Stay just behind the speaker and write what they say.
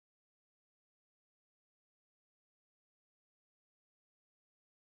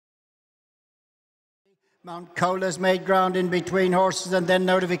Mount Cola's made ground in between horses and then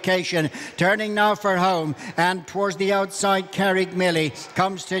notification. Turning now for home and towards the outside, Carrickmilly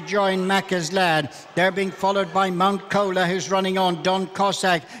comes to join Macca's Lad. They're being followed by Mount Cola, who's running on. Don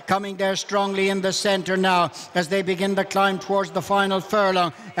Cossack coming there strongly in the centre now as they begin the climb towards the final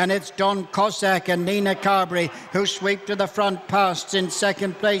furlong. And it's Don Cossack and Nina Carberry who sweep to the front past. In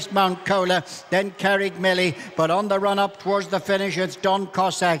second place, Mount Cola, then Carrickmilly. But on the run up towards the finish, it's Don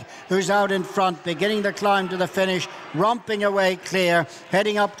Cossack who's out in front, beginning the climb to the finish, romping away clear,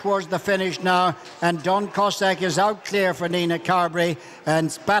 heading up towards the finish now, and Don Cossack is out clear for Nina Carberry,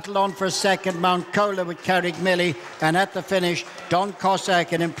 and battle on for second, Mount Cola with Carrickmilly, and at the finish, Don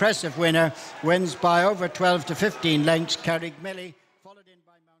Cossack, an impressive winner, wins by over 12 to 15 lengths. Carrickmilly